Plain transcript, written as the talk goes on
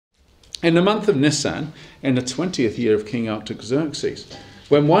In the month of Nisan, in the 20th year of King Artaxerxes,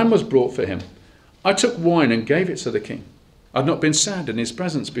 when wine was brought for him, I took wine and gave it to the king. I'd not been sad in his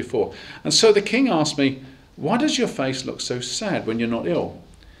presence before. And so the king asked me, why does your face look so sad when you're not ill?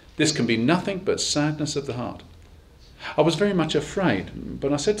 This can be nothing but sadness of the heart. I was very much afraid,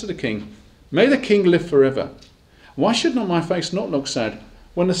 but I said to the king, may the king live forever. Why should not my face not look sad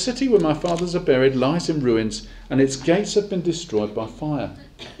when the city where my fathers are buried lies in ruins and its gates have been destroyed by fire?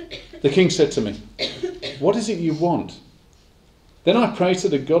 The king said to me, what is it you want? Then I prayed to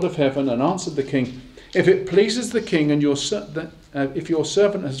the God of heaven and answered the king, if it pleases the king and if your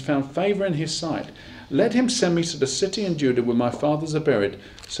servant has found favour in his sight, let him send me to the city in Judah where my fathers are buried,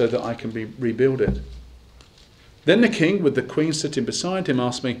 so that I can rebuild it. Then the king, with the queen sitting beside him,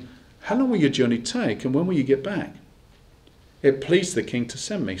 asked me, how long will your journey take, and when will you get back? It pleased the king to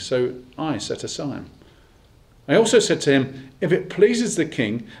send me, so I set aside. I also said to him, if it pleases the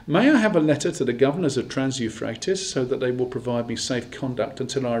king, may I have a letter to the governors of Trans-Euphrates, so that they will provide me safe conduct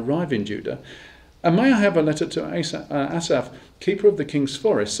until I arrive in Judah? And may I have a letter to Asaph, keeper of the king's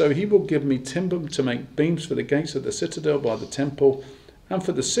forest, so he will give me timber to make beams for the gates of the citadel by the temple, and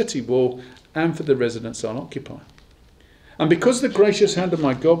for the city wall, and for the residence I'll occupy. And because the gracious hand of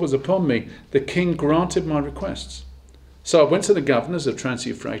my God was upon me, the king granted my requests. So I went to the governors of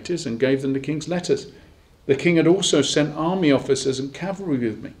Trans-Euphrates and gave them the king's letters. The king had also sent army officers and cavalry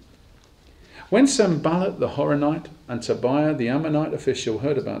with me. When Sanballat the Horonite and Tobiah the Ammonite official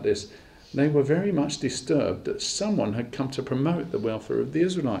heard about this, they were very much disturbed that someone had come to promote the welfare of the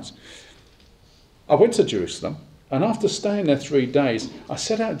Israelites. I went to Jerusalem, and after staying there 3 days, I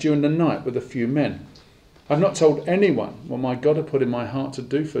set out during the night with a few men. I've not told anyone what my God had put in my heart to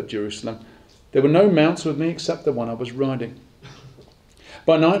do for Jerusalem. There were no mounts with me except the one I was riding.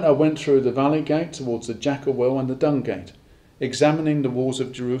 By night I went through the valley gate towards the Jackal Well and the Dung Gate, examining the walls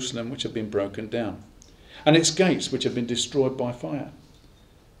of Jerusalem which had been broken down, and its gates which had been destroyed by fire.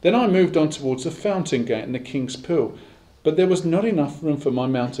 Then I moved on towards the Fountain Gate and the King's Pool, but there was not enough room for my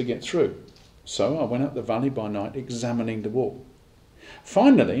mount to get through. So I went up the valley by night, examining the wall.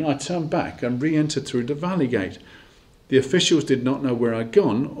 Finally, I turned back and re-entered through the valley gate. The officials did not know where I'd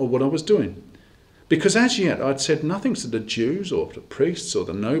gone or what I was doing, because as yet I'd said nothing to the Jews or the priests or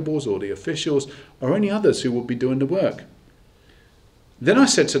the nobles or the officials or any others who would be doing the work. Then I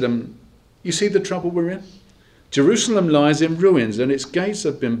said to them, you see the trouble we're in? Jerusalem lies in ruins and its gates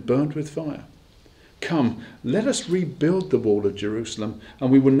have been burned with fire. Come, let us rebuild the wall of Jerusalem,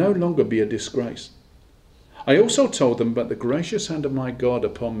 and we will no longer be a disgrace. I also told them about the gracious hand of my God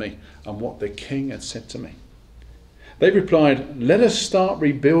upon me and what the king had said to me. They replied, let us start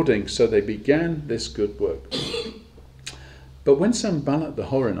rebuilding. So they began this good work. But when Sanballat the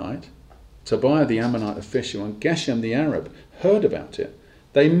Horonite, Tobiah the Ammonite official, and Geshem the Arab heard about it,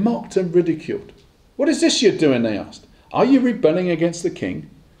 they mocked and ridiculed. What is this you're doing, they asked. Are you rebelling against the king?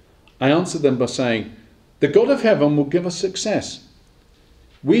 I answered them by saying, the God of heaven will give us success.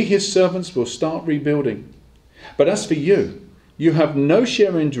 We, his servants, will start rebuilding. But as for you, you have no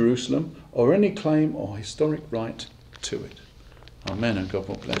share in Jerusalem or any claim or historic right to it. Amen, and God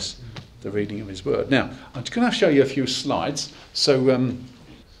will bless the reading of his word. Now, I'm just going to show you a few slides. So, and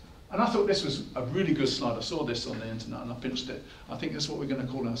I thought this was a really good slide. I saw this on the internet and I pinched it. I think that's what we're going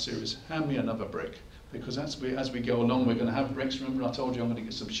to call our series, Hand Me Another Brick. Because as we go along, we're going to have bricks. Remember, I told you I'm going to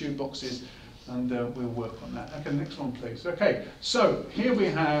get some shoe boxes, and we'll work on that. Okay, next one, please. Okay, so here we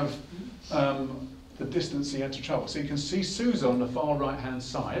have the distance he had to travel. So you can see Susa on the far right-hand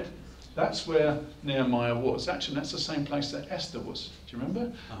side. That's where Nehemiah was. Actually, that's the same place that Esther was. Do you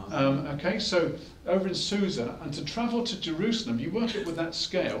remember? Okay, so over in Susa, and to travel to Jerusalem, you work it with that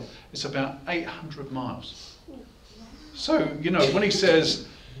scale, it's about 800 miles. So, you know, when he says,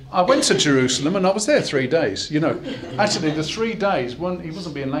 I went to Jerusalem and I was there 3 days, you know. Actually, the 3 days, he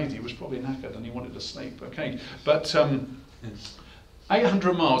wasn't being lazy, he was probably knackered and he wanted to sleep, okay. But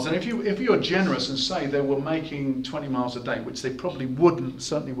 800 miles, and if you were generous and say they were making 20 miles a day, which they probably wouldn't,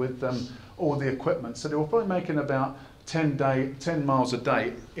 certainly with all the equipment, so they were probably making about 10 miles a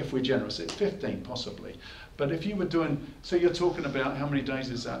day, if we're generous, it's 15 possibly. But if you were doing, so you're talking about, how many days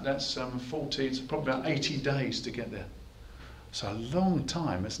is that? That's 40, it's probably about 80 days to get there. It's a long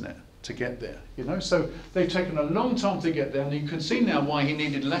time, isn't it, to get there, you know? So they've taken a long time to get there, and you can see now why he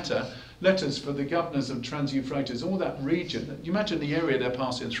needed letters for the governors of Trans-Euphrates, all that region. You imagine the area they're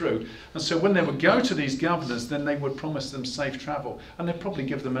passing through. And so when they would go to these governors, then they would promise them safe travel, and they'd probably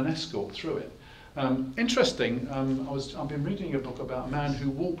give them an escort through it. Interesting, I've been reading a book about a man who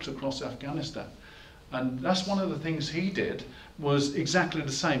walked across Afghanistan. And that's one of the things he did, was exactly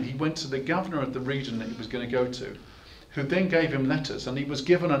the same. He went to the governor of the region that he was going to go to. who then gave him letters, and he was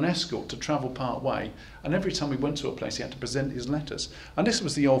given an escort to travel part way, and every time he went to a place he had to present his letters. And this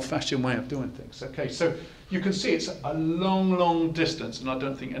was the old-fashioned way of doing things. Okay, so you can see it's a long distance, and I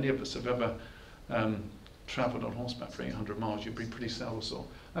don't think any of us have ever travelled on horseback for 800 miles. You'd be pretty sore.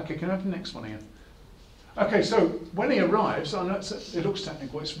 Okay, can I have the next one here? Okay, so when he arrives, I know it looks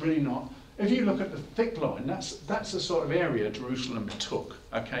technical, it's really not. If you look at the thick line, that's the sort of area Jerusalem took.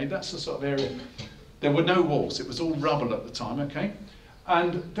 Okay, that's the sort of area. There were no walls, it was all rubble at the time, okay?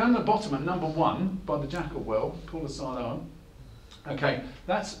 And down the bottom at number 1, by the Jackal Well, called the Siloam, okay,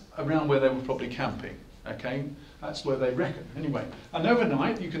 that's around where they were probably camping, okay? That's where they reckon, anyway. And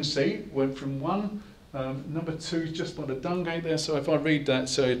overnight, you can see, went from 1, number 2 just by the Dung Gate there, so if I read that,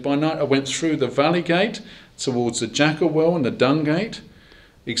 so by night I went through the Valley Gate towards the Jackal Well and the Dung Gate,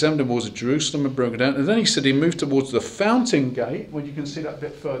 examined the walls of Jerusalem and broken down, and then he said he moved towards the Fountain Gate, where you can see that a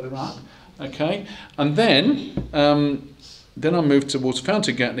bit further up, okay, and then I moved towards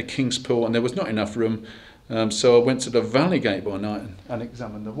Fountain Gate and the King's Pool, and there was not enough room, so I went to the Valley Gate by night and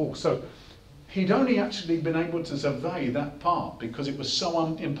examined the wall. So he'd only actually been able to survey that part because it was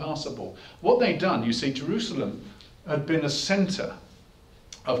so impassable. What they'd done, you see, Jerusalem had been a centre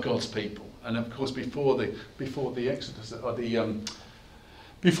of God's people, and of course before the Exodus, or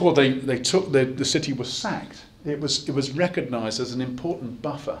before they took the city was sacked. It was recognised as an important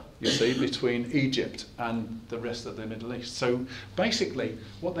buffer, you see, between Egypt and the rest of the Middle East. So basically,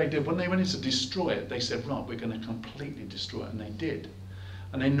 what they did when they went in to destroy it, they said, right, we're going to completely destroy it, and they did.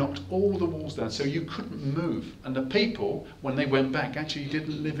 And they knocked all the walls down, so you couldn't move. And the people, when they went back, actually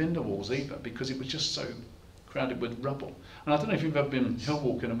didn't live in the walls either, because it was just so crowded with rubble. And I don't know if you've ever been hill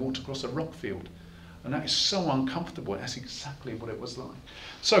walking and walked across a rock field, and that is so uncomfortable. That's exactly what it was like.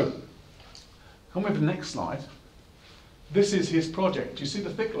 So, come with the next slide. This is his project. You see the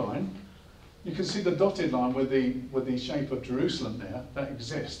thick line? You can see the dotted line with the shape of Jerusalem there. That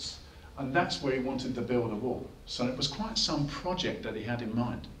exists. And that's where he wanted to build a wall. So it was quite some project that he had in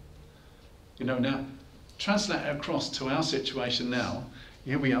mind. You know, now, translate it across to our situation now.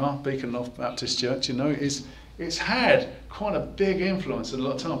 Here we are, Beacon Lough Baptist Church, you know, it's had quite a big influence in a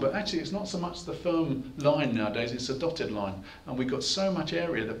lot of time, but actually it's not so much the firm line nowadays, it's a dotted line. And we've got so much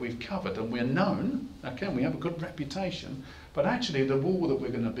area that we've covered, and we're known, okay, we have a good reputation, but actually the wall that we're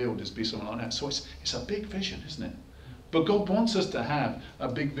going to build is be something like that. So it's a big vision, isn't it? But God wants us to have a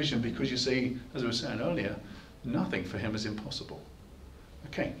big vision because, you see, as I was saying earlier, nothing for him is impossible.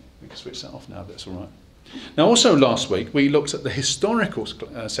 Okay, we can switch that off now, if that's all right. Now, also last week, we looked at the historical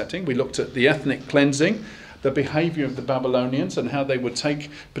setting. We looked at the ethnic cleansing, the behaviour of the Babylonians, and how they would take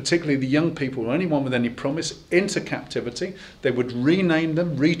particularly the young people or anyone with any promise into captivity. They would rename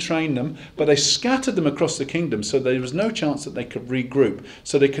them, retrain them, but they scattered them across the kingdom, so there was no chance that they could regroup.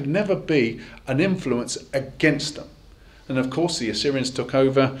 So they could never be an influence against them. And of course the Assyrians took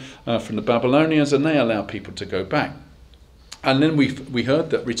over from the Babylonians, and they allowed people to go back. And then we heard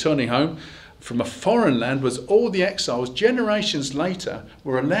that returning home from a foreign land was all the exiles generations later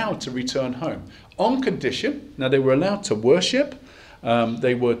were allowed to return home on condition. Now they were allowed to worship,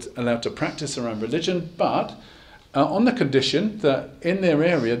 they were allowed to practice their own religion, but on the condition that in their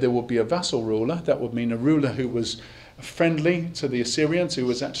area there would be a vassal ruler. That would mean a ruler who was friendly to the Assyrians, who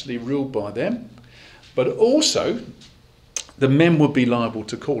was actually ruled by them, but also the men would be liable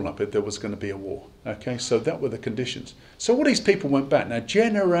to call up if there was going to be a war. Okay, so that were the conditions. So all these people went back. Now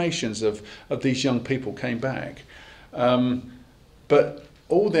generations of these young people came back, but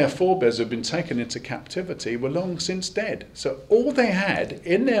all their forebears who had been taken into captivity were long since dead. So all they had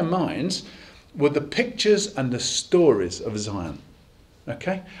in their minds were the pictures and the stories of Zion.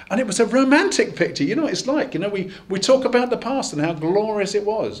 Okay, and it was a romantic picture. You know what it's like. You know, we talk about the past and how glorious it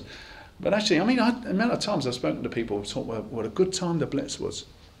was. But actually, I mean, the amount of times I've spoken to people who talk about what a good time the Blitz was.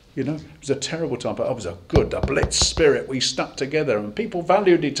 You know, it was a terrible time, but it was the Blitz spirit. We stuck together and people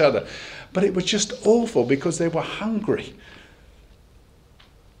valued each other. But it was just awful because they were hungry.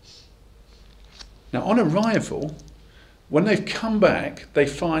 Now, on arrival, when they've come back, they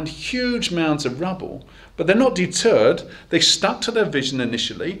find huge mounds of rubble, but they're not deterred. They stuck to their vision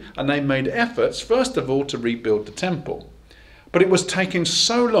initially, and they made efforts, first of all, to rebuild the temple. But it was taking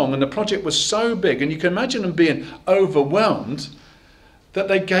so long and the project was so big, and you can imagine them being overwhelmed, that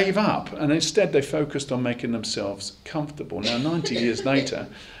they gave up, and instead they focused on making themselves comfortable. Now, 90 years later,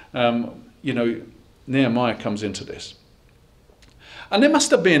 you know, Nehemiah comes into this. And there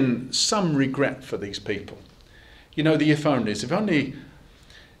must have been some regret for these people. You know, the if onlys.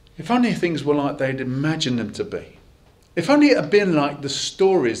 If only things were like they'd imagined them to be. If only it had been like the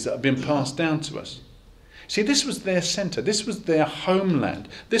stories that have been passed down to us. See, this was their centre. This was their homeland.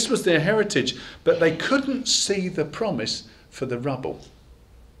 This was their heritage. But they couldn't see the promise for the rubble.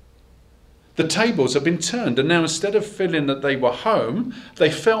 The tables have been turned, and now instead of feeling that they were home, they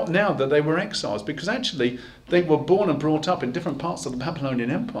felt now that they were exiles, because actually they were born and brought up in different parts of the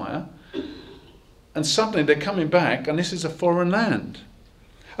Babylonian Empire, and suddenly they're coming back, and this is a foreign land.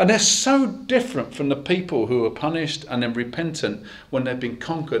 And they're so different from the people who are punished and then repentant when they've been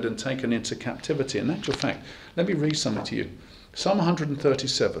conquered and taken into captivity. In actual fact, let me read something to you. Psalm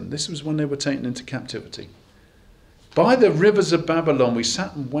 137, this was when they were taken into captivity. By the rivers of Babylon we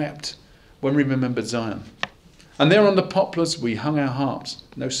sat and wept when we remembered Zion. And there on the poplars we hung our harps.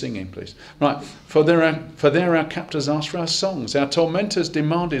 No singing, please. Right, for there our captors asked for our songs. Our tormentors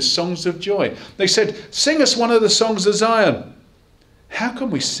demanded songs of joy. They said, sing us one of the songs of Zion. How can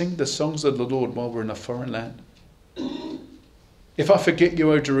we sing the songs of the Lord while we're in a foreign land? If I forget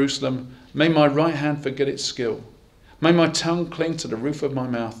you, O Jerusalem, may my right hand forget its skill. May my tongue cling to the roof of my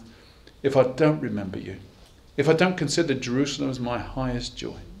mouth if I don't remember you. If I don't consider Jerusalem as my highest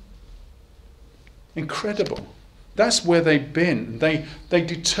joy. Incredible. That's where they've been. They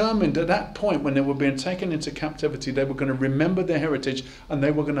determined at that point when they were being taken into captivity, they were going to remember their heritage and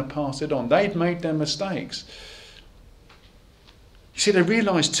they were going to pass it on. They'd made their mistakes. You see, they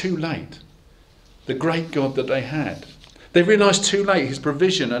realised too late the great God that they had. They realised too late his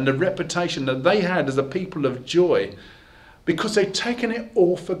provision and the reputation that they had as a people of joy, because they'd taken it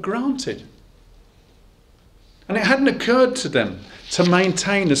all for granted. And it hadn't occurred to them to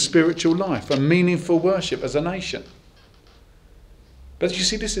maintain a spiritual life, a meaningful worship as a nation. But you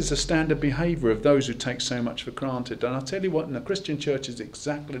see, this is a standard behaviour of those who take so much for granted. And I'll tell you what, in the Christian church it's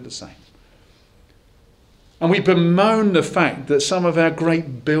exactly the same. And we bemoan the fact that some of our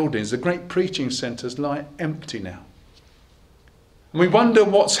great buildings, the great preaching centres, lie empty now. And we wonder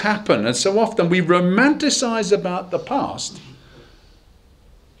what's happened. And so often we romanticise about the past,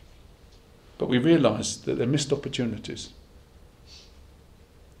 but we realise that they're missed opportunities.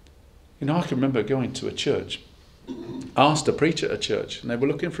 You know, I can remember going to a church, asked to preach at a church, and they were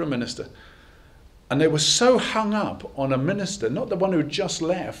looking for a minister. And they were so hung up on a minister, not the one who just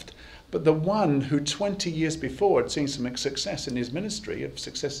left, but the one who 20 years before had seen some success in his ministry. If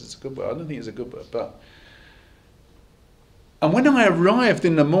success is a good word, I don't think it's a good word, but... And when I arrived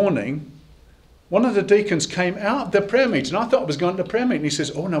in the morning, one of the deacons came out of the prayer meeting. I thought I was going to the prayer meeting. He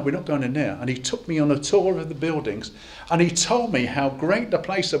says, oh no, we're not going in there. And he took me on a tour of the buildings, and he told me how great the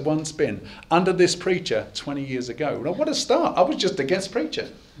place had once been under this preacher 20 years ago. Now, what a start. I was just a guest preacher.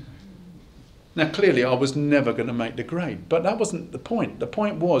 Now, clearly, I was never going to make the grade, but that wasn't the point. The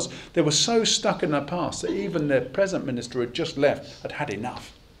point was they were so stuck in their past that even their present minister who had just left had had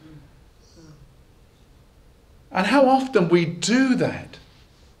enough. And how often we do that.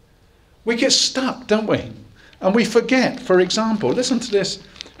 We get stuck, don't we? And we forget, for example, listen to this.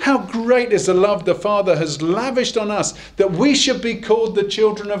 How great is the love the Father has lavished on us that we should be called the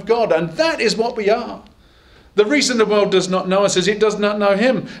children of God. And that is what we are. The reason the world does not know us is it does not know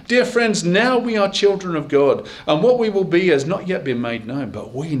him. Dear friends, now we are children of God. And what we will be has not yet been made known.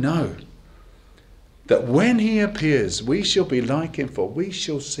 But we know that when he appears, we shall be like him, for we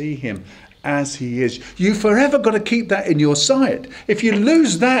shall see him as he is. You forever got to keep that in your sight. If you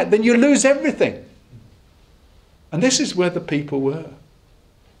lose that, then you lose everything. And this is where the people were.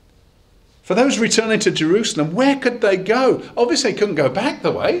 For those returning to Jerusalem, where could they go? Obviously they couldn't go back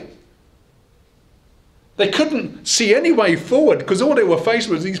the way. They couldn't see any way forward because all they were faced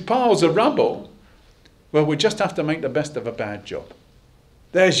with was these piles of rubble. Well, we just have to make the best of a bad job.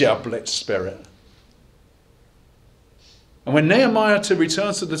 There's your blitz spirit. And when Nehemiah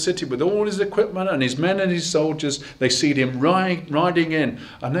returns to the city with all his equipment and his men and his soldiers, they see him riding in.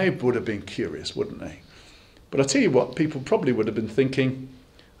 And they would have been curious, wouldn't they? But I tell you what, people probably would have been thinking,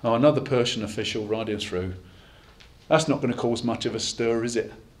 oh, another Persian official riding through. That's not going to cause much of a stir, is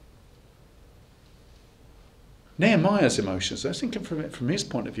it? Nehemiah's emotions, I was thinking from his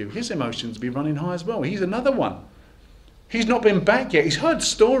point of view, his emotions be running high as well. He's another one. He's not been back yet. He's heard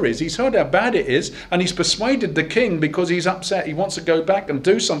stories. He's heard how bad it is. And he's persuaded the king because he's upset. He wants to go back and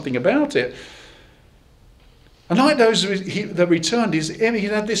do something about it. And like those that returned, he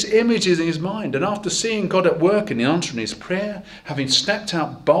had this image in his mind. And after seeing God at work and answering his prayer, having stepped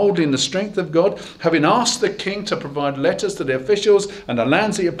out boldly in the strength of God, having asked the king to provide letters to the officials and the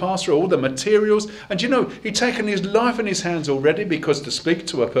lands he had passed through, all the materials. And you know, he'd taken his life in his hands already, because to speak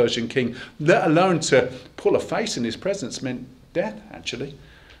to a Persian king, let alone to pull a face in his presence, meant death, actually.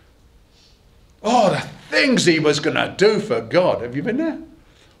 Oh, the things he was going to do for God. Have you been there?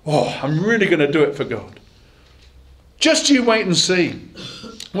 Oh, I'm really going to do it for God. Just you wait and see.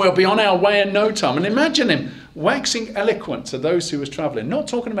 We'll be on our way in no time. And imagine him waxing eloquent to those who was travelling, not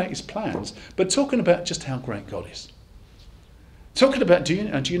talking about his plans, but talking about just how great God is. Talking about, do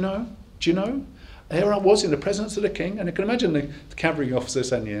you know? There I was in the presence of the king, and I can imagine the cavalry officer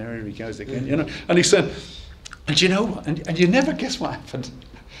saying, yeah, here he goes again, you know. And he said, and you know what? And you never guess what happened.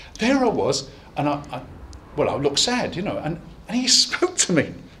 There I was, and I looked sad, you know, and he spoke to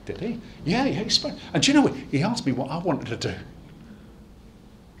me. Did he? Yeah, he spoke. And do you know what? He asked me what I wanted to do.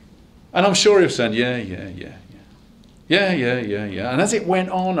 And I'm sure he was saying, yeah. And as it went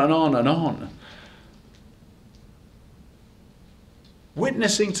on and on and on,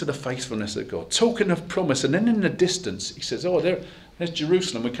 witnessing to the faithfulness of God, talking of promise, and then in the distance, he says, oh, there's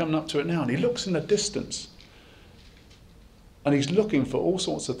Jerusalem, we're coming up to it now. And he looks in the distance, and he's looking for all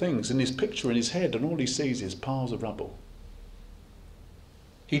sorts of things in his picture in his head, and all he sees is piles of rubble.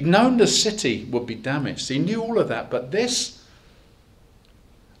 He'd known the city would be damaged. He knew all of that, but this,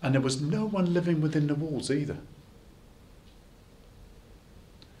 and there was no one living within the walls either.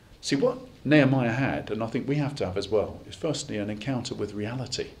 See, what Nehemiah had, and I think we have to have as well, is firstly an encounter with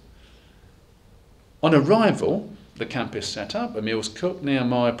reality. On arrival, the camp is set up, a meal's cooked.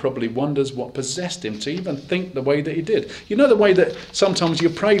 Nehemiah probably wonders what possessed him to even think the way that he did. You know the way that sometimes you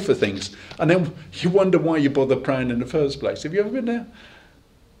pray for things, and then you wonder why you bother praying in the first place. Have you ever been there?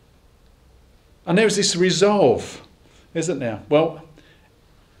 And there's this resolve, isn't there? Well,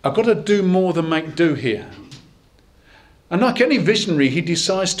 I've got to do more than make do here. And like any visionary, he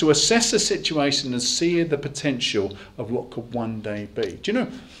decides to assess the situation and see the potential of what could one day be. Do you know,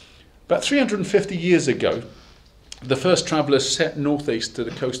 about 350 years ago, the first travellers set northeast to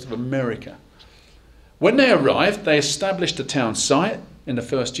the coast of America. When they arrived, they established a town site in the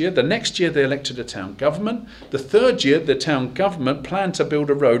first year. The next year, they elected a town government. The third year, the town government planned to build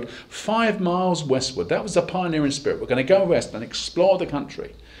a road 5 miles westward. That was the pioneering spirit. We're going to go west and explore the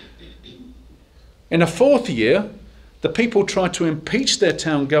country. In the fourth year, the people tried to impeach their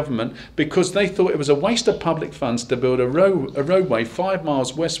town government because they thought it was a waste of public funds to build a roadway 5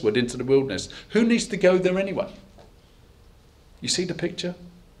 miles westward into the wilderness. Who needs to go there anyway? You see the picture?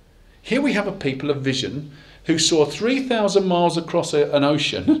 Here we have a people of vision who saw 3,000 miles across an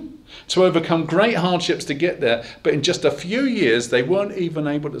ocean to overcome great hardships to get there, but in just a few years they weren't even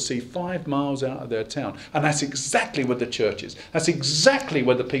able to see 5 miles out of their town. And that's exactly where the church is. That's exactly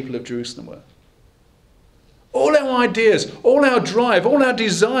where the people of Jerusalem were. All our ideas, all our drive, all our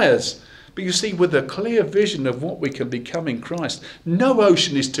desires. But you see, with a clear vision of what we can become in Christ, no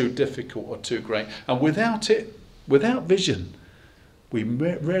ocean is too difficult or too great. And without it, without vision, we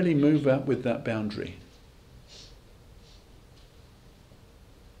rarely move out with that boundary.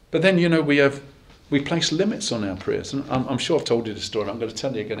 But then, you know, we place limits on our prayers. And I'm sure I've told you this story. I'm going to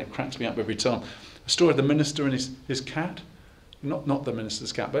tell you again. It cracks me up every time. A story of the minister and his cat. Not the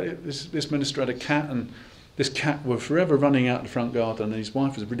minister's cat, but this minister had a cat, and this cat was forever running out the front garden, and his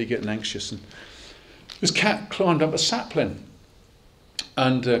wife was really getting anxious. And this cat climbed up a sapling.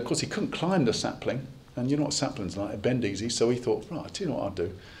 And, of course, he couldn't climb the sapling. And you know what saplings like, they bend easy. So he thought, right, I'll tell you what I'll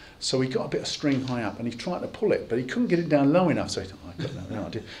do. So he got a bit of string high up, and he tried to pull it, but he couldn't get it down low enough. So he thought, I've got no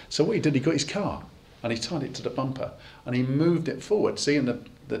idea. So what he did, he got his car, and he tied it to the bumper, and he moved it forward, seeing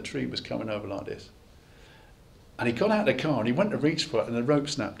the tree was coming over like this. And he got out of the car, and he went to reach for it, and the rope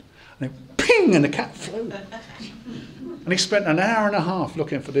snapped. And it, ping, and the cat flew. And he spent an hour and a half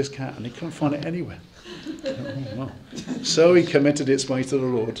looking for this cat, and he couldn't find it anywhere. Oh, well. So he committed its way to the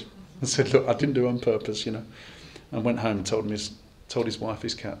Lord and said, look, I didn't do it on purpose, you know. And went home and told his wife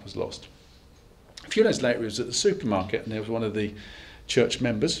his cat was lost. A few days later, he was at the supermarket, and there was one of the church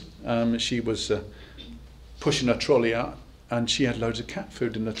members. She was pushing a trolley out, and she had loads of cat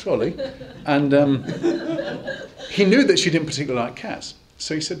food in the trolley. And he knew that she didn't particularly like cats.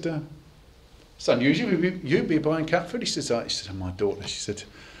 So he said, it's unusual, you'd be buying cat food. He said, my daughter, she said,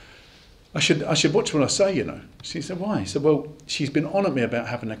 I should watch what I say, you know. She said, why? He said, well, she's been on at me about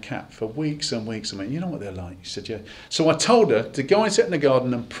having a cat for weeks and weeks. I mean, you know what they're like. He said, yeah. So I told her to go and sit in the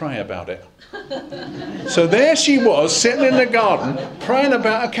garden and pray about it. So there she was, sitting in the garden, praying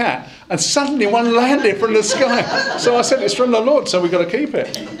about a cat, and suddenly one landed from the sky. So I said, it's from the Lord, so we've got to keep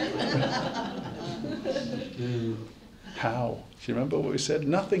it. How? Do you remember what we said?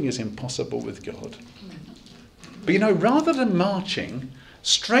 Nothing is impossible with God. But you know, rather than marching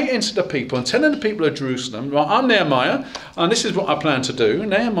straight into the people and telling the people of Jerusalem, right, I'm Nehemiah, and this is what I plan to do.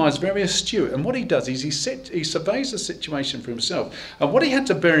 Nehemiah is very astute, and what he does is he surveys the situation for himself. And what he had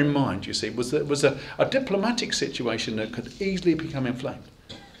to bear in mind, you see, was that it was a diplomatic situation that could easily become inflamed.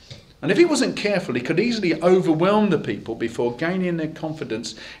 And if he wasn't careful, he could easily overwhelm the people before gaining their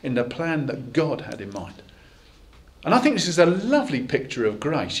confidence in the plan that God had in mind. And I think this is a lovely picture of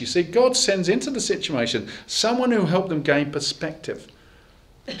grace. You see, God sends into the situation someone who will help them gain perspective,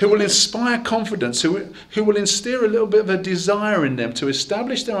 who will inspire confidence, who will instill a little bit of a desire in them to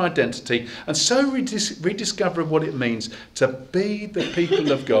establish their identity and so rediscover what it means to be the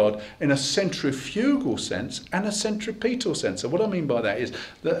people of God in a centrifugal sense and a centripetal sense. And what I mean by that is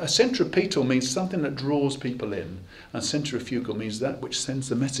that a centripetal means something that draws people in, and centrifugal means that which sends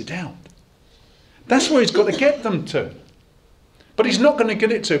the message out. That's where he's got to get them to. But he's not going to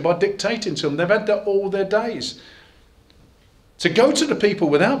get it to by dictating to them. They've had that all their days. To go to the people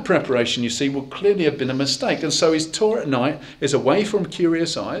without preparation, you see, will clearly have been a mistake. And so his tour at night is away from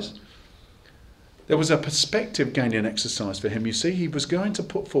curious eyes. There was a perspective gaining exercise for him. You see, he was going to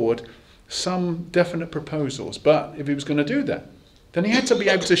put forward some definite proposals. But if he was going to do that, then he had to be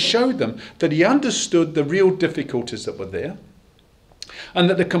able to show them that he understood the real difficulties that were there, and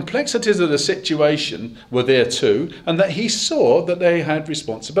that the complexities of the situation were there too, and that he saw that they had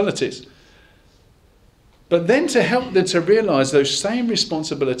responsibilities. But then to help them to realise those same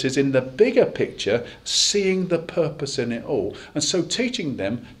responsibilities in the bigger picture, seeing the purpose in it all, and so teaching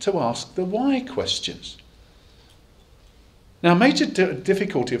them to ask the why questions. Now, a major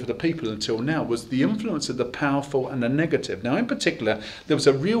difficulty for the people until now was the influence of the powerful and the negative. Now, in particular, there was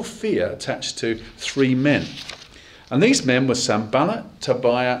a real fear attached to 3 men. And these men were Sanballat,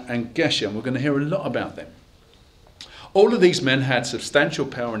 Tobiah and Geshem. We're going to hear a lot about them. All of these men had substantial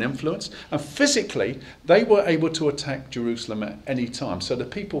power and influence, and physically they were able to attack Jerusalem at any time. So the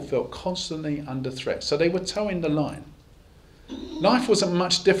people felt constantly under threat. So they were towing the line. Life wasn't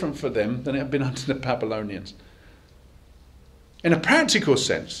much different for them than it had been under the Babylonians. In a practical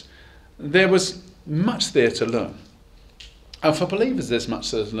sense, there was much there to learn. And for believers, there's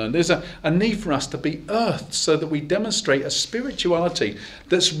much to learn. There's a need for us to be earthed so that we demonstrate a spirituality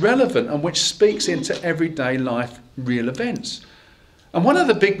that's relevant and which speaks into everyday life, real events. And one of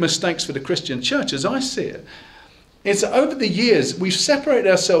the big mistakes for the Christian church, as I see it, is that over the years we've separated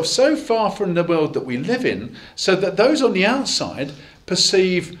ourselves so far from the world that we live in so that those on the outside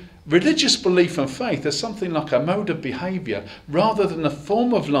perceive religious belief and faith as something like a mode of behaviour rather than a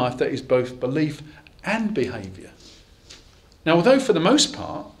form of life that is both belief and behaviour. Now, although for the most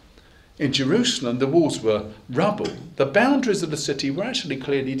part, in Jerusalem the walls were rubble, the boundaries of the city were actually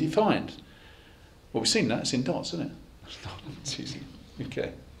clearly defined. Well, we've seen that, it's in dots, isn't it? It's easy.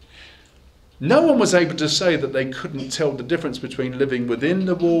 Okay. No one was able to say that they couldn't tell the difference between living within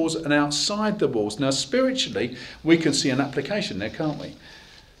the walls and outside the walls. Now, spiritually, we can see an application there, can't we?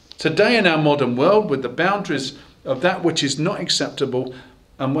 Today in our modern world, with the boundaries of that which is not acceptable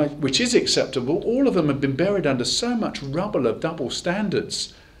and which is acceptable, all of them have been buried under so much rubble of double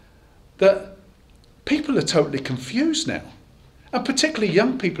standards that people are totally confused now. And particularly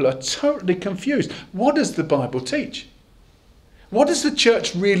young people are totally confused. What does the Bible teach? What does the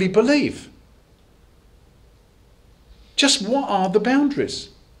church really believe? Just what are the boundaries?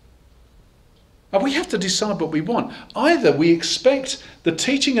 And we have to decide what we want. Either we expect the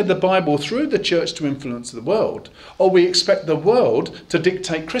teaching of the Bible through the church to influence the world, or we expect the world to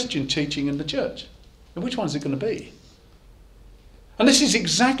dictate Christian teaching in the church. And which one is it going to be? And this is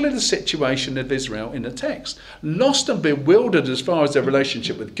exactly the situation of Israel in the text. Lost and bewildered as far as their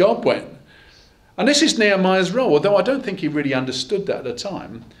relationship with God went. And this is Nehemiah's role, although I don't think he really understood that at the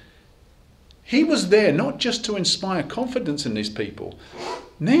time. He was there not just to inspire confidence in these people.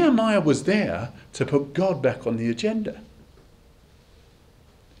 Nehemiah was there to put God back on the agenda.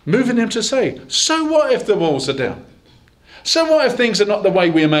 Moving him to say, so what if the walls are down? So what if things are not the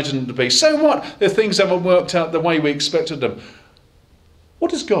way we imagined them to be? So what if things haven't worked out the way we expected them? What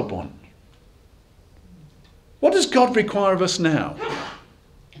does God want? What does God require of us now?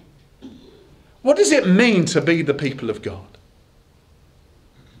 What does it mean to be the people of God?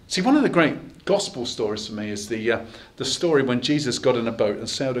 See, one of the great gospel stories for me is the story when Jesus got in a boat and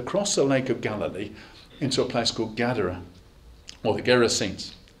sailed across the Lake of Galilee into a place called Gadara, or the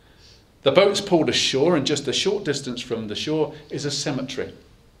Gerasenes. The boat's pulled ashore, and just a short distance from the shore is a cemetery.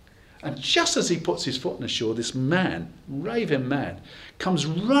 And just as he puts his foot on the shore, this man, raving mad, comes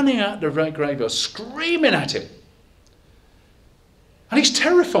running out the graveyard, screaming at him. And he's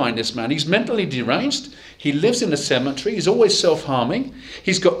terrifying, this man. He's mentally deranged. He lives in a cemetery. He's always self-harming.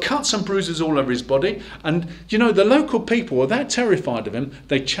 He's got cuts and bruises all over his body. And, you know, the local people are that terrified of him,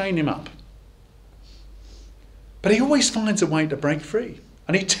 they chain him up. But he always finds a way to break free.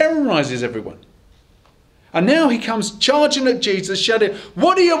 And he terrorizes everyone. And now he comes charging at Jesus, shouting,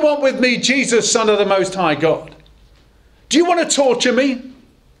 "What do you want with me, Jesus, Son of the Most High God? Do you want to torture me?"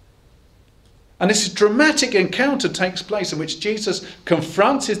 And this dramatic encounter takes place in which Jesus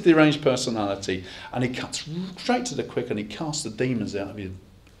confronts his deranged personality, and he cuts straight to the quick and he casts the demons out of him.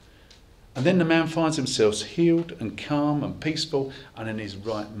 And then the man finds himself healed and calm and peaceful and in his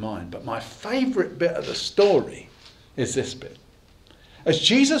right mind. But my favourite bit of the story is this bit. As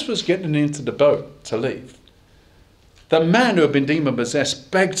Jesus was getting into the boat to leave, the man who had been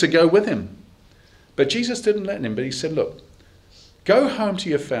demon-possessed begged to go with him. But Jesus didn't let him, but he said, look, go home to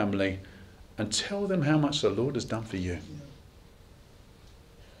your family and tell them how much the Lord has done for you.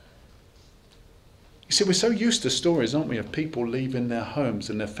 You see, we're so used to stories, aren't we, of people leaving their homes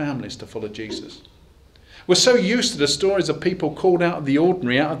and their families to follow Jesus. We're so used to the stories of people called out of the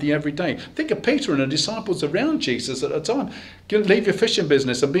ordinary, out of the everyday. Think of Peter and the disciples around Jesus at the time. Leave your fishing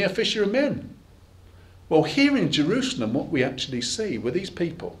business and be a fisher of men. Well, here in Jerusalem, what we actually see with these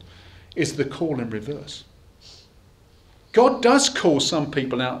people is the call in reverse. God does call some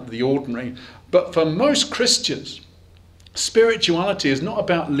people out of the ordinary, but for most Christians, spirituality is not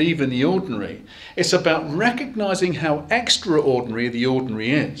about leaving the ordinary. It's about recognizing how extraordinary the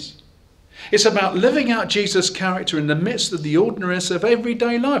ordinary is. It's about living out Jesus' character in the midst of the ordinariness of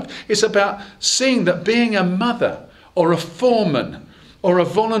everyday life. It's about seeing that being a mother or a foreman or a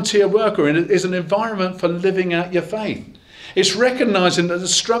volunteer worker is an environment for living out your faith. It's recognizing that the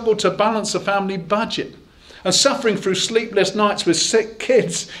struggle to balance a family budget and suffering through sleepless nights with sick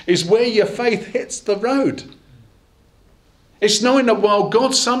kids is where your faith hits the road. It's knowing that while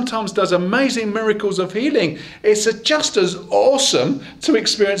God sometimes does amazing miracles of healing, it's just as awesome to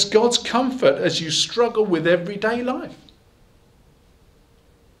experience God's comfort as you struggle with everyday life.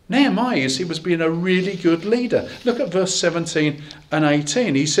 Nehemiah, you see, was being a really good leader. Look at verse 17 and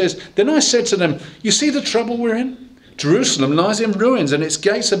 18. He says, then I said to them, you see the trouble we're in? Jerusalem lies in ruins and its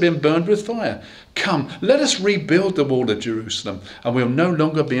gates have been burned with fire. Come, let us rebuild the wall of Jerusalem and we'll no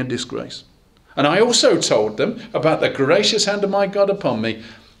longer be in disgrace. And I also told them about the gracious hand of my God upon me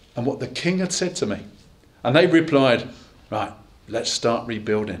and what the king had said to me. And they replied, right, let's start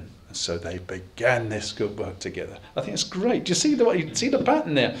rebuilding. And so they began this good work together. I think it's great. Do you see the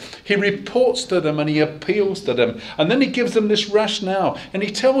pattern there? He reports to them and he appeals to them. And then he gives them this rationale. And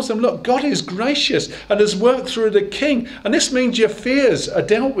he tells them, look, God is gracious and has worked through the king. And this means your fears are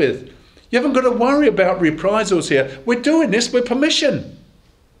dealt with. You haven't got to worry about reprisals here. We're doing this with permission.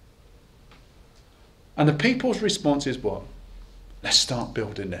 And the people's response is what? Let's start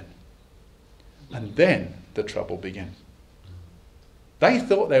building then. And then the trouble begins. They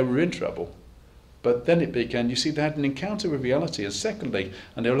thought they were in trouble, but then it began. You see, they had an encounter with reality. And secondly,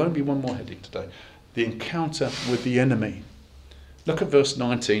 and there will only be one more heading today, the encounter with the enemy. Look at verse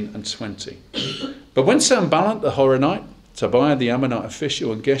 19 and 20. But when Sanballat the Horonite, Tobiah the Ammonite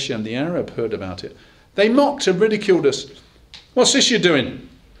official, and Geshem the Arab heard about it, they mocked and ridiculed us. What's this you're doing?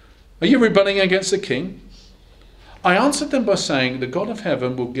 Are you rebelling against the king? I answered them by saying, the God of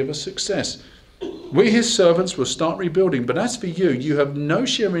heaven will give us success. We, his servants, will start rebuilding. But as for you, you have no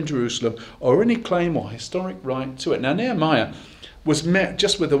share in Jerusalem or any claim or historic right to it. Now, Nehemiah was met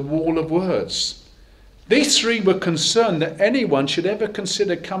just with a wall of words. These three were concerned that anyone should ever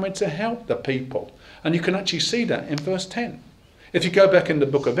consider coming to help the people. And you can actually see that in verse 10. If you go back in the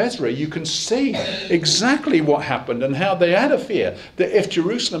book of Ezra, you can see exactly what happened and how they had a fear that if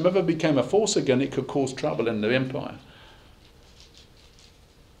Jerusalem ever became a force again, it could cause trouble in the empire.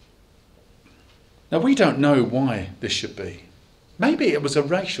 Now, we don't know why this should be. Maybe it was a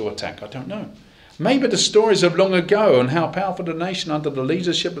racial attack, I don't know. Maybe the stories of long ago and how powerful the nation under the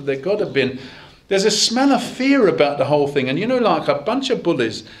leadership of their God had been. There's a smell of fear about the whole thing. And you know, like a bunch of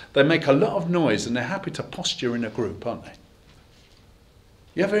bullies, they make a lot of noise and they're happy to posture in a group, aren't they?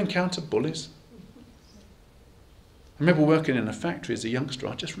 You ever encountered bullies? I remember working in a factory as a youngster.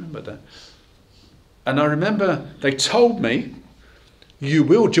 I just remember that. And I remember they told me, you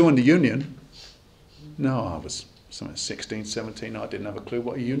will join the union. No, I was something 16, 17. I didn't have a clue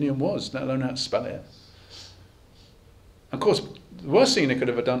what a union was, let alone how to spell it. Of course, the worst thing they could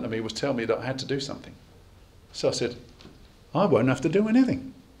have ever done to me was tell me that I had to do something. So I said, I won't have to do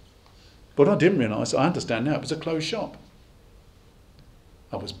anything. But I didn't realise, I understand now, it was a closed shop.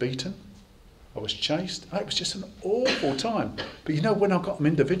 I was beaten. I was chased. It was just an awful time. But you know, when I got them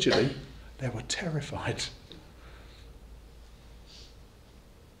individually, they were terrified.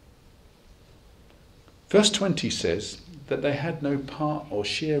 Verse 20 says that they had no part or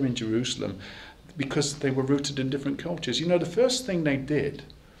share in Jerusalem because they were rooted in different cultures. You know, the first thing they did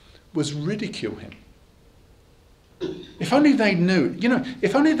was ridicule him. If only they knew,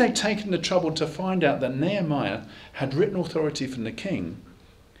 if only they'd taken the trouble to find out that Nehemiah had written authority from the king.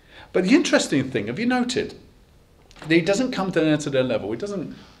 But the interesting thing, have you noted, He doesn't come down to their level. He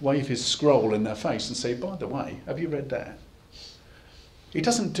doesn't wave his scroll in their face and say, by the way, have you read that? He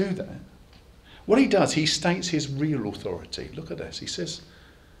doesn't do that. What he does, he states his real authority. Look at this. He says,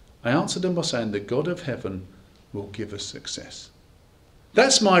 I answered them by saying, the God of heaven will give us success.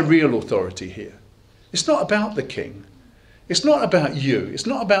 That's my real authority here. It's not about the king. It's not about you. It's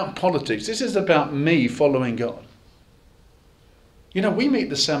not about politics. This is about me following God. You know, we meet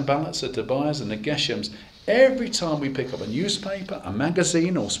the Sanballats, the Tobiahs and the Geshems every time we pick up a newspaper, a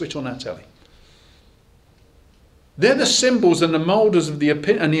magazine, or switch on our telly. They're the symbols and the moulders of the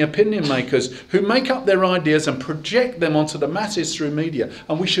opinion makers who make up their ideas and project them onto the masses through media.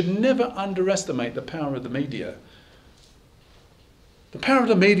 And we should never underestimate the power of the media. The power of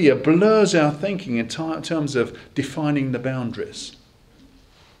the media blurs our thinking in terms of defining the boundaries.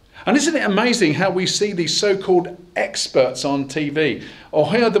 And isn't it amazing how we see these so-called experts on TV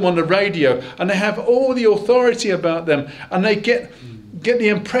or hear them on the radio, and they have all the authority about them, and they give the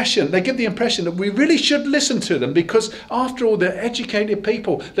impression that we really should listen to them because, after all, they're educated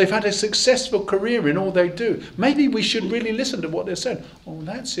people. They've had a successful career in all they do. Maybe we should really listen to what they're saying. Oh,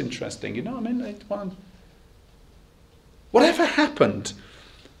 that's interesting. You know what I mean? Whatever happened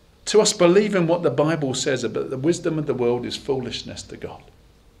to us believing what the Bible says about the wisdom of the world is foolishness to God?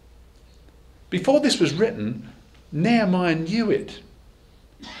 Before this was written, Nehemiah knew it.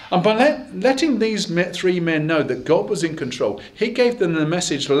 And by letting these three men know that God was in control, he gave them the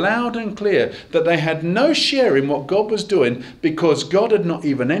message loud and clear that they had no share in what God was doing because God had not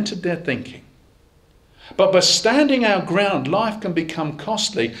even entered their thinking. But by standing our ground, life can become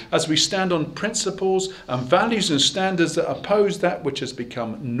costly as we stand on principles and values and standards that oppose that which has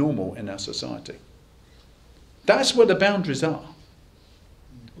become normal in our society. That's where the boundaries are.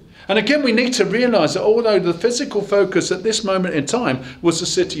 And again, we need to realise that although the physical focus at this moment in time was the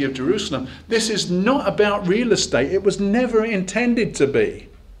city of Jerusalem, this is not about real estate. It was never intended to be.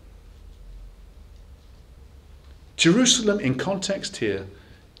 Jerusalem, in context here,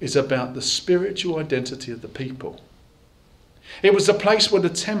 is about the spiritual identity of the people. It was the place where the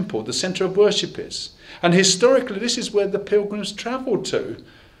temple, the centre of worship, is. And historically, this is where the pilgrims travelled to.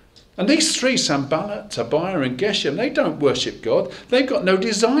 And these three, Sanballat, Tobiah and Geshem, they don't worship God. They've got no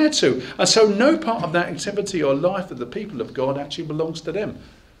desire to. And so no part of that activity or life of the people of God actually belongs to them.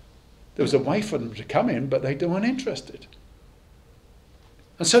 There was a way for them to come in, but they weren't interested.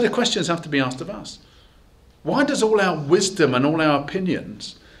 And so the questions have to be asked of us. Why does all our wisdom and all our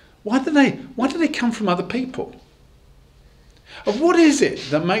opinions, why do they come from other people? And what is it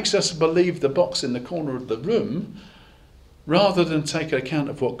that makes us believe the box in the corner of the room rather than take account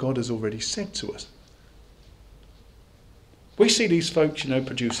of what God has already said to us? We see these folks,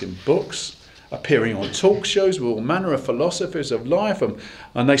 producing books, appearing on talk shows with all manner of philosophies of life,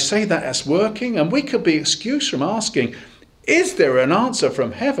 and they say that it's working, and we could be excused from asking, is there an answer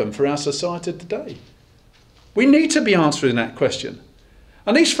from heaven for our society today? We need to be answering that question.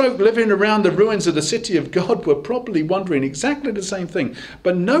 And these folk living around the ruins of the city of God were probably wondering exactly the same thing.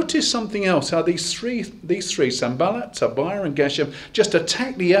 But notice something else, how these three, Sanballat, Tobiah and Geshem, just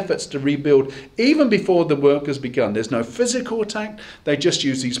attack the efforts to rebuild even before the work has begun. There's no physical attack. They just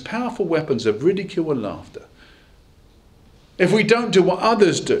use these powerful weapons of ridicule and laughter. If we don't do what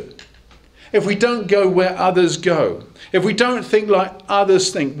others do, if we don't go where others go, if we don't think like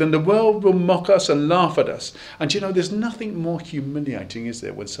others think, then the world will mock us and laugh at us. And there's nothing more humiliating, is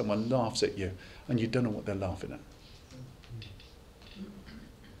there, when someone laughs at you and you don't know what they're laughing at.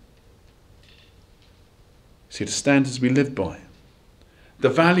 See, the standards we live by, the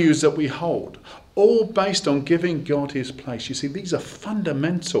values that we hold, all based on giving God his place. You see, these are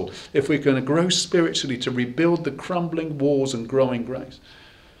fundamental if we're going to grow spiritually, to rebuild the crumbling walls and growing grace.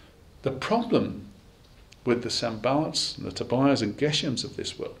 The problem with the Sanballats and the Tobiahs and Geshems of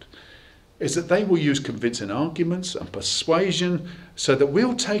this world is that they will use convincing arguments and persuasion so that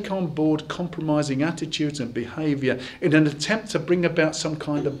we'll take on board compromising attitudes and behaviour in an attempt to bring about some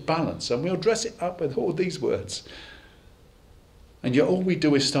kind of balance. And we'll dress it up with all these words. And yet all we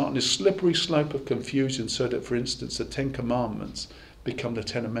do is start on this slippery slope of confusion so that, for instance, the 10 Commandments become the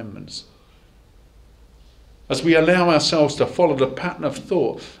 10 Amendments. As we allow ourselves to follow the pattern of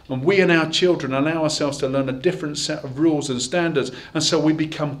thought, and we and our children allow ourselves to learn a different set of rules and standards, and so we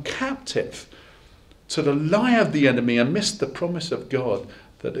become captive to the lie of the enemy and miss the promise of God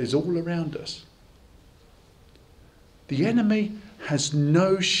that is all around us. The enemy has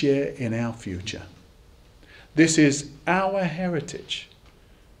no share in our future. This is our heritage.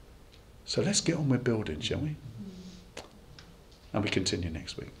 So let's get on with building, shall we? And we continue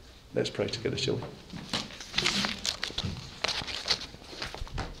next week. Let's pray together, shall we?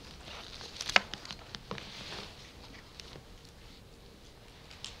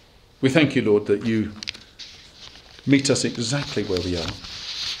 We thank you, Lord, that you meet us exactly where we are,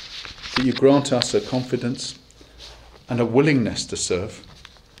 that you grant us a confidence and a willingness to serve.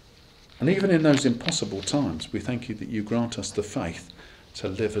 And even in those impossible times, we thank you that you grant us the faith to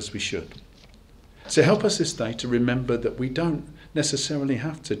live as we should. So help us this day to remember that we don't necessarily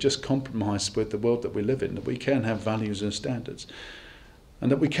have to just compromise with the world that we live in, that we can have values and standards,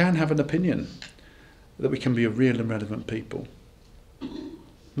 and that we can have an opinion, that we can be a real and relevant people.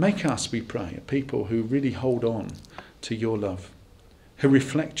 Make us, we pray, a people who really hold on to your love, who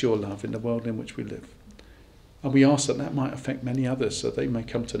reflect your love in the world in which we live. And we ask that that might affect many others so they may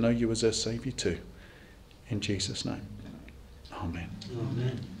come to know you as their Saviour too. In Jesus' name. Amen.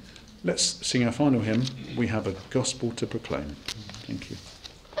 Amen. Let's sing our final hymn. We have a gospel to proclaim. Thank you.